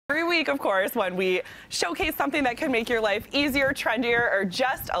Every week, of course, when we showcase something that can make your life easier, trendier, or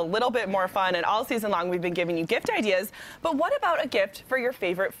just a little bit more fun. And all season long, we've been giving you gift ideas. But what about a gift for your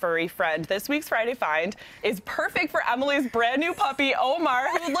favorite furry friend? This week's Friday Find is perfect for Emily's brand new puppy,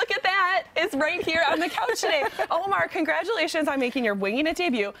 Omar, who, look at that, is right here on the couch today. Omar, congratulations on making your Winging It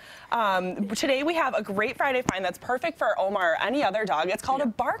debut. Today we have a great Friday Find that's perfect for Omar or any other dog. It's called a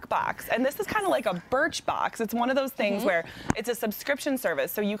Bark Box, and this is kind of like a Birch Box. It's one of those things where it's a subscription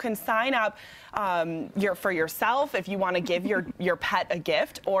service, so you can sign up for yourself if you want to give your pet a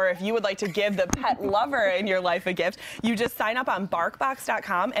gift, or if you would like to give the pet lover in your life a gift, you just sign up on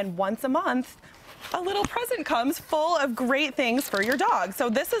barkbox.com, and once a month, a little present comes full of great things for your dog. So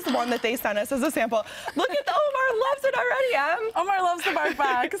this is one that they sent us as a sample. Look at the Omar loves it already, Em. Omar loves the Bark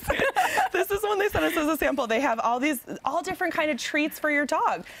Box. This is one they sent us as a sample. They have all different kind of treats for your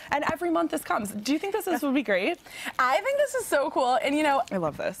dog, and every month this comes. Do you think this would be great? I think this is so cool, and you know, I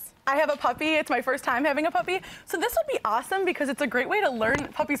love this. I have a puppy. It's my first time having a puppy. So this would be awesome because it's a great way to learn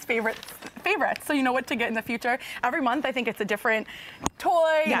puppies' favorites, so you know what to get in the future. Every month, I think it's a different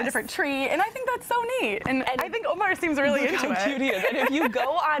toy and a different treat, and I think that's so neat. And I think Omar seems really into it. How cute he is. And if you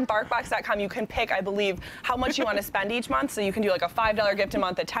go on barkbox.com, you can pick, I believe, how much you want to spend each month. So you can do like a $5 gift a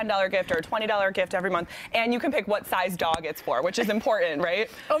month, a $10 gift, or a $20 gift every month. And you can pick what size dog it's for, which is important, right?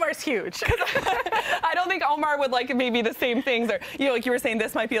 Omar's huge. I don't think Omar would like maybe the same things, or, you know, like you were saying,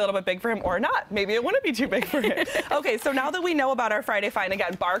 this might be a little bit big for him or not. Maybe it wouldn't be too big for him. Okay, so now that we know about our Friday Find,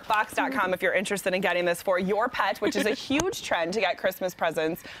 again, barkbox.com if you're interested in getting this for your pet, which is a huge trend to get Christmas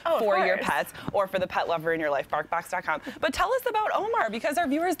presents for your pets or for the pet lover in your life, barkbox.com. But tell us about Omar, because our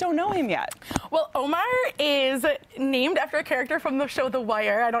viewers don't know him yet. Well, Omar is named after a character from the show The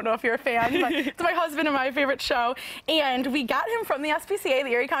Wire. I don't know if you're a fan, but it's my husband and my favorite show. And we got him from the SPCA,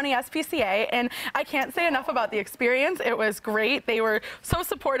 the Erie County SPCA, and I can't say enough about the experience. It was great. They were so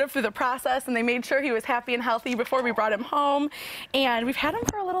supportive through the process, and they made sure he was happy and healthy before we brought him home. And we've had him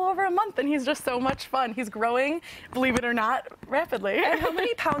for a little over a month, and he's just so much fun. He's growing, believe it or not, rapidly. And how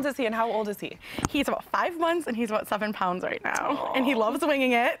many pounds is he, and how old is he? He's about 5 months, and he's about 7 pounds right now. And he loves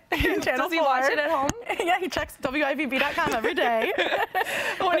Winging It. Does he watch it at home? Yeah, he checks WIVB.com every day.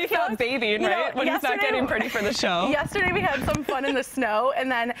 When he's not bathing, right? When he's not getting pretty for the show. Yesterday we had some fun in the snow,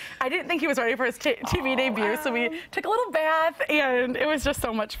 and then I didn't think he was ready for his TV debut, so we took a little bath, and it was just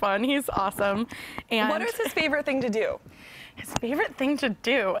so much fun. He's awesome. And what is his favorite thing to do? His favorite thing to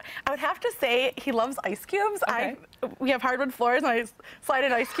do? I would have to say he loves ice cubes. Okay. We have hardwood floors, and I slide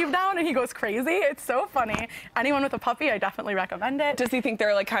an ice cube down, and he goes crazy. It's so funny. Anyone with a puppy, I definitely recommend it. Does he think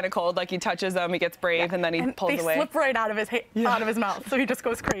they're like kind of cold? Like he touches them, he gets brave, and then he pulls away? They slip right out of his mouth, so he just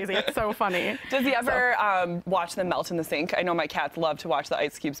goes crazy. It's so funny. Does he ever watch them melt in the sink? I know my cats love to watch the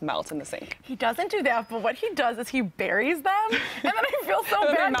ice cubes melt in the sink. He doesn't do that, but what he does is he buries them, and then I feel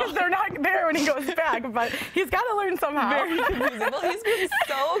so bad because they're not there when he goes back. But he's got to learn somehow. Very confusing. Well, he's been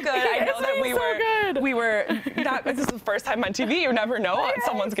so good. I know that we were not. This is the first time on TV. You never know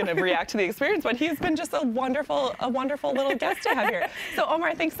someone's going to react to the experience, but he's been just a wonderful little guest to have here. So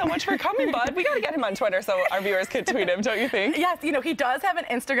Omar, thanks so much for coming, bud. We got to get him on Twitter so our viewers could tweet him, don't you think? Yes, you know, he does have an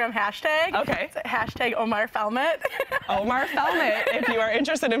Instagram hashtag. Okay. It's hashtag Omar Felmet. Omar Felmet. If you are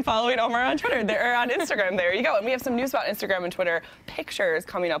interested in following Omar on Twitter, or on Instagram, there you go. And we have some news about Instagram and Twitter pictures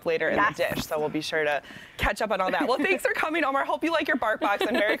coming up later in the dish, so we'll be sure to catch up on all that. Well, thanks for coming, Omar. Hope you like your Bark Box,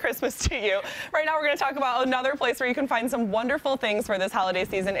 and Merry Christmas to you. Right now, we're going to talk about another place where you can find some wonderful things for this holiday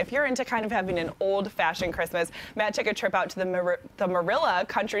season. If you're into kind of having an old-fashioned Christmas, Matt took a trip out to the Marilla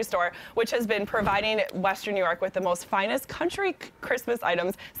Country Store, which has been providing Western New York with the most finest country Christmas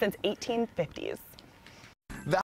items since 1850s.